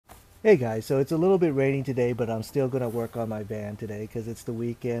Hey guys, so it's a little bit raining today, but I'm still going to work on my van today because it's the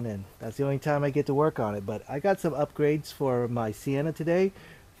weekend and that's the only time I get to work on it. But I got some upgrades for my Sienna today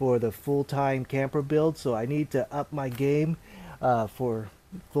for the full-time camper build, so I need to up my game for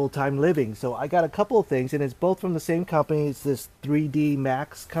full-time living. So I got a couple of things, and it's both from the same company. It's this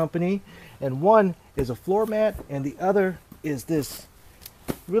 3DMats company, and one is a floor mat and the other is this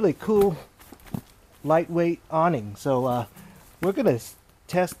really cool lightweight awning. So we're going to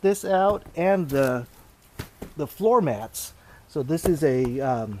test this out and the floor mats. So this is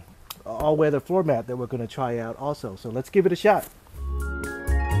a all-weather floor mat that we're going to try out also. So let's give it a shot.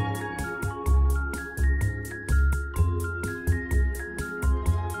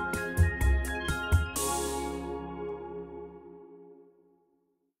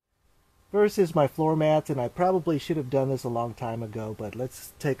 First is my floor mats, and I probably should have done this a long time ago, but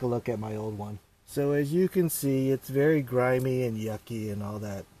let's take a look at my old one. So as you can see, it's very grimy and yucky and all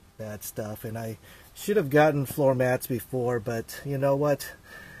that bad stuff, and I should have gotten floor mats before, but you know what?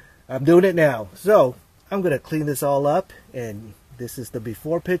 I'm doing it now. So I'm going to clean this all up, and this is the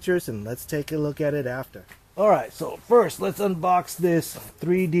before pictures, and let's take a look at it after. Alright, so first let's unbox this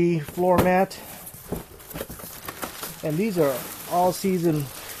 3D floor mat. And these are all-season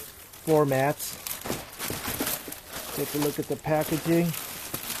floor mats. Take a look at the packaging.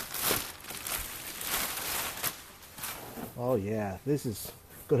 Oh yeah, this is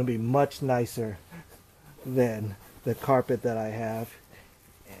going to be much nicer than the carpet that I have.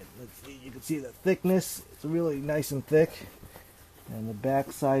 And let's see, you can see the thickness. It's really nice and thick. And the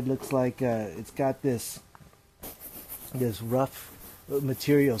back side looks like it's got this rough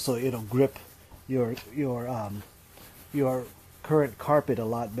material, so it'll grip your current carpet a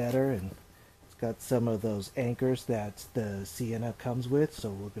lot better. And it's got some of those anchors that the Sienna comes with,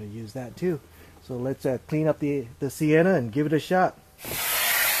 so we're going to use that too. So let's clean up the Sienna and give it a shot.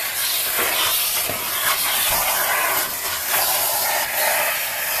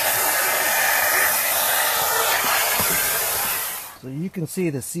 So you can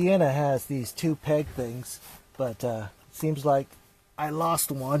see the Sienna has these two peg things, but it seems like I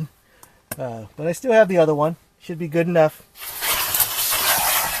lost one. But I still have the other one. Should be good enough.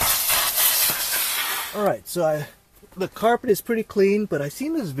 Alright, so the carpet is pretty clean, but I've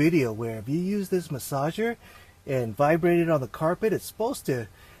seen this video where if you use this massager and vibrate it on the carpet, it's supposed to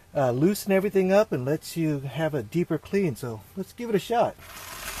loosen everything up and lets you have a deeper clean. So let's give it a shot.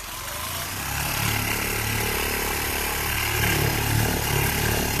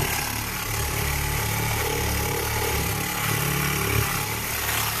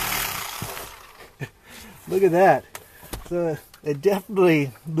 Look at that. So it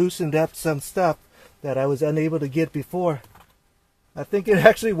definitely loosened up some stuff that I was unable to get before. I think it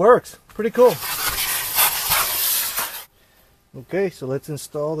actually works. Pretty cool. Okay, so let's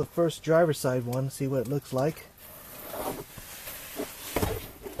install the first driver's side one, see what it looks like.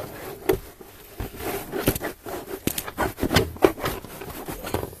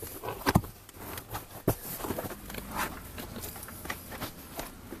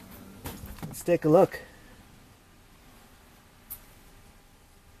 Let's take a look.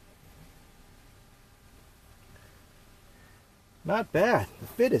 Not bad. The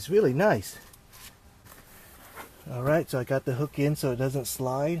fit is really nice. Alright, so I got the hook in so it doesn't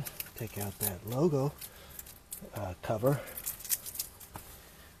slide. Take out that logo cover.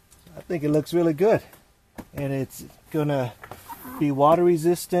 I think it looks really good. And it's gonna be water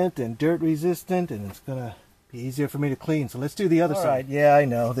resistant and dirt resistant, and it's gonna be easier for me to clean. So let's do the other side. Yeah, I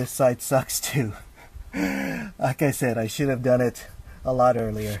know, this side sucks too. Like I said, I should have done it a lot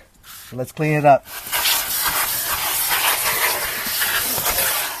earlier. So let's clean it up.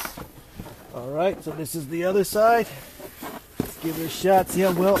 Alright, so this is the other side. Let's give it a shot, see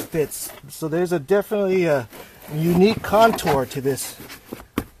how well it fits. So there's definitely a unique contour to this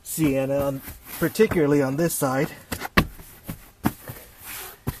Sienna, particularly on this side.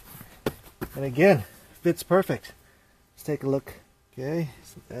 And again, fits perfect. Let's take a look. Okay,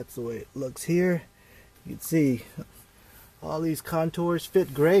 so that's the way it looks here. You can see all these contours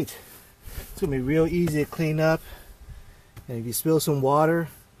fit great. It's going to be real easy to clean up. And if you spill some water,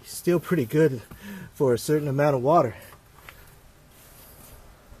 still pretty good for a certain amount of water.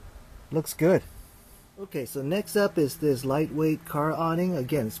 Looks good. Okay, so next up is this lightweight car awning.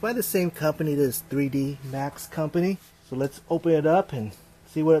 Again, it's by the same company, this 3DMats company. So let's open it up and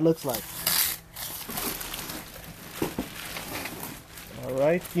see what it looks like.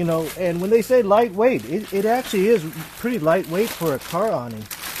 Alright, you know, and when they say lightweight, it actually is pretty lightweight for a car awning.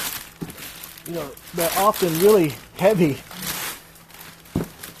 You know, they're often really heavy.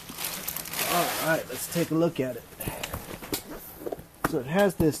 Alright, let's take a look at it. So it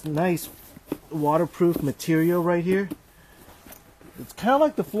has this nice waterproof material right here. It's kind of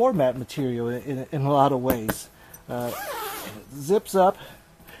like the floor mat material in a lot of ways. It zips up.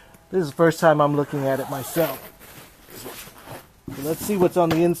 This is the first time I'm looking at it myself. So let's see what's on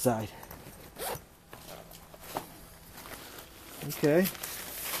the inside. Okay.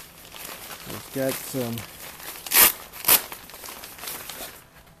 It's got some...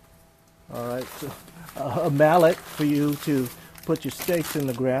 Alright, so a mallet for you to put your stakes in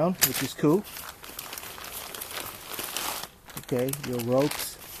the ground, which is cool. Okay, your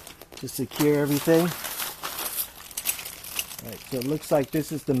ropes to secure everything. Alright, so it looks like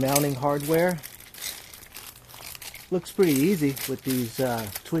this is the mounting hardware. Looks pretty easy with these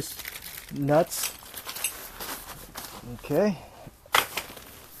twist nuts. Okay.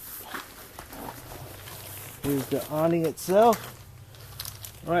 Here's the awning itself.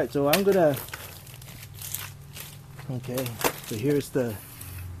 Alright, so I'm gonna... Okay, so here's the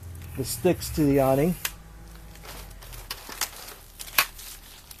sticks to the awning.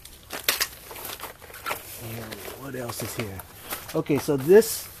 And what else is here? Okay, so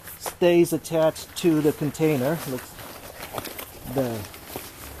this stays attached to the container. Looks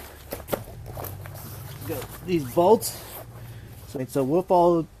these bolts. So we'll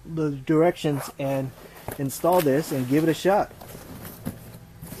follow the directions and install this and give it a shot.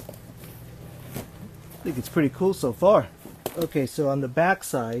 I think it's pretty cool so far. Okay, so on the back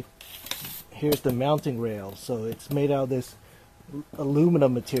side, here's the mounting rail. So it's made out of this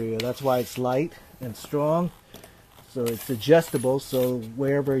aluminum material. That's why it's light and strong. So it's adjustable. So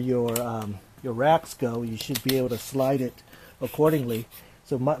wherever your racks go, you should be able to slide it accordingly.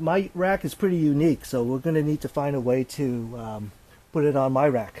 So my rack is pretty unique. So we're going to need to find a way to put it on my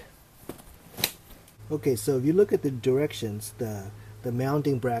rack. Okay, so if you look at the directions, the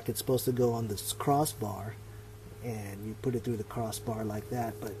mounting bracket's supposed to go on this crossbar, and you put it through the crossbar like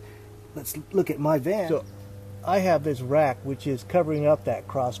that. But let's look at my van. So I have this rack which is covering up that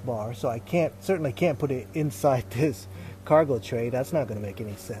crossbar, so I certainly can't put it inside this cargo tray. That's not going to make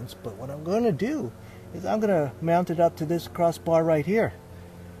any sense. But what I'm going to do is I'm going to mount it up to this crossbar right here.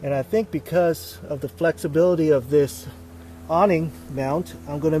 And I think because of the flexibility of this awning mount,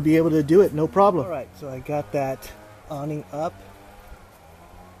 I'm going to be able to do it no problem. Alright, so I got that awning up.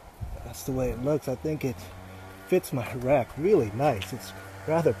 That's the way it looks. I think it fits my rack really nice. It's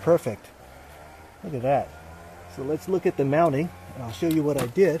rather perfect. Look at that. So let's look at the mounting, and I'll show you what I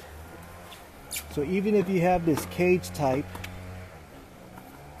did. So even if you have this cage type,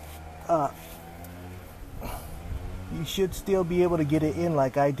 you should still be able to get it in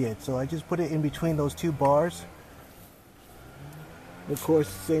like I did. So I just put it in between those two bars. Of course,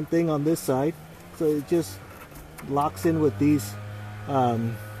 same thing on this side. So it just locks in with these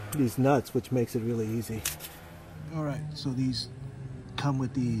nuts, which makes it really easy. Alright, so these come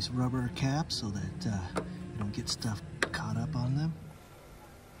with these rubber caps so that you don't get stuff caught up on them.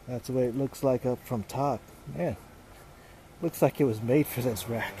 That's the way it looks like up from top. Man, looks like it was made for this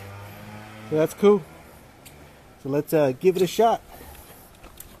rack. So that's cool. So let's give it a shot.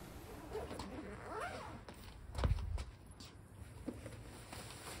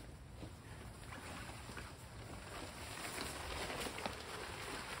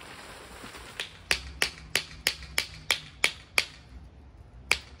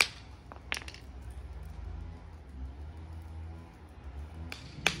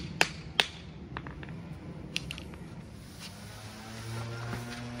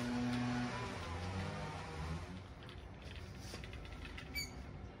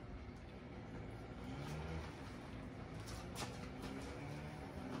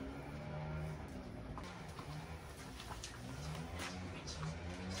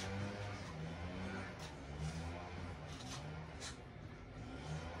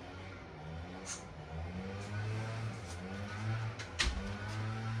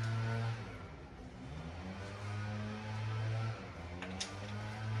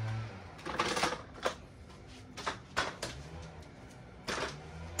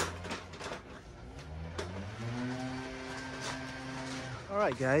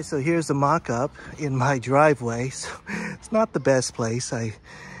 Alright guys, so here's the mock-up in my driveway. So it's not the best place. I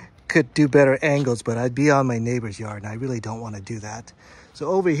could do better angles, but I'd be on my neighbor's yard, and I really don't want to do that. So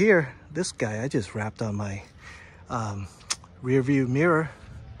over here, this guy I just wrapped on my rear view mirror,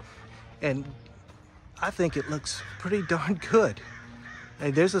 and I think it looks pretty darn good.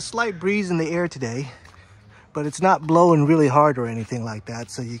 And there's a slight breeze in the air today, but it's not blowing really hard or anything like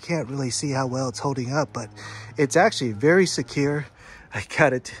that, so you can't really see how well it's holding up, but it's actually very secure. I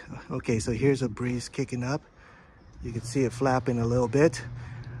got it. Okay, so here's a breeze kicking up. You can see it flapping a little bit.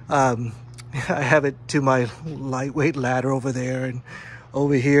 I have it to my lightweight ladder over there, and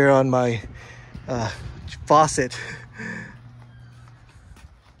over here on my faucet.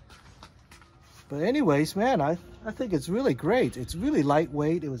 But anyways, man, I think it's really great. It's really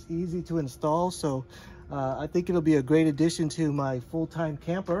lightweight. It was easy to install, so I think it'll be a great addition to my full-time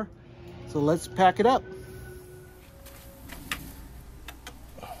camper. So let's pack it up.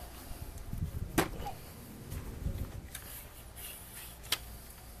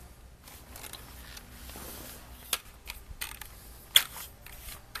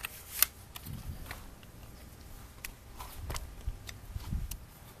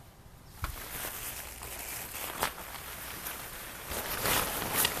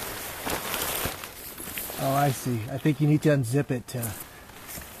 Oh, I see. I think you need to unzip it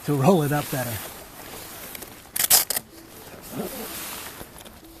to roll it up better.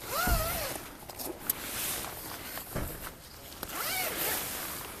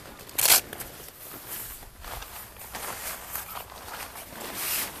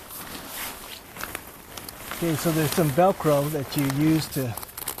 Okay, so there's some Velcro that you use to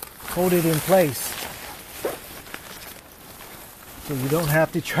hold it in place. So you don't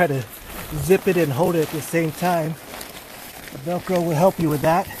have to try to zip it and hold it at the same time. The Velcro will help you with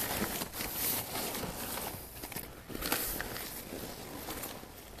that.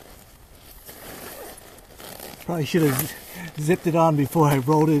 Probably should have zipped it on before I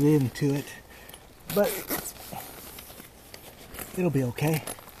rolled it into it, but it'll be okay.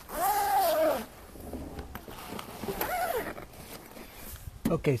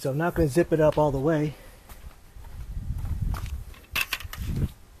 Okay, so I'm not going to zip it up all the way,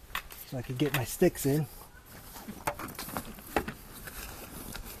 so I can get my sticks in.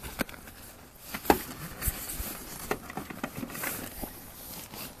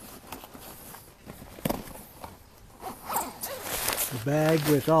 The bag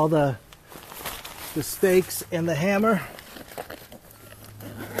with all the stakes and the hammer.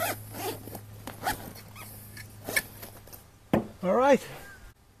 All right.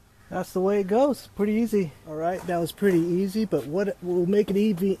 That's the way it goes. Pretty easy. All right, that was pretty easy, but what will make it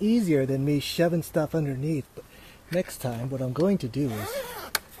even easier than me shoving stuff underneath? But next time, what I'm going to do is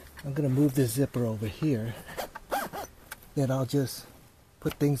I'm going to move this zipper over here. Then I'll just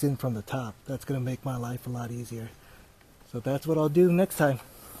put things in from the top. That's going to make my life a lot easier. So that's what I'll do next time.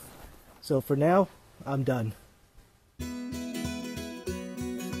 So for now, I'm done.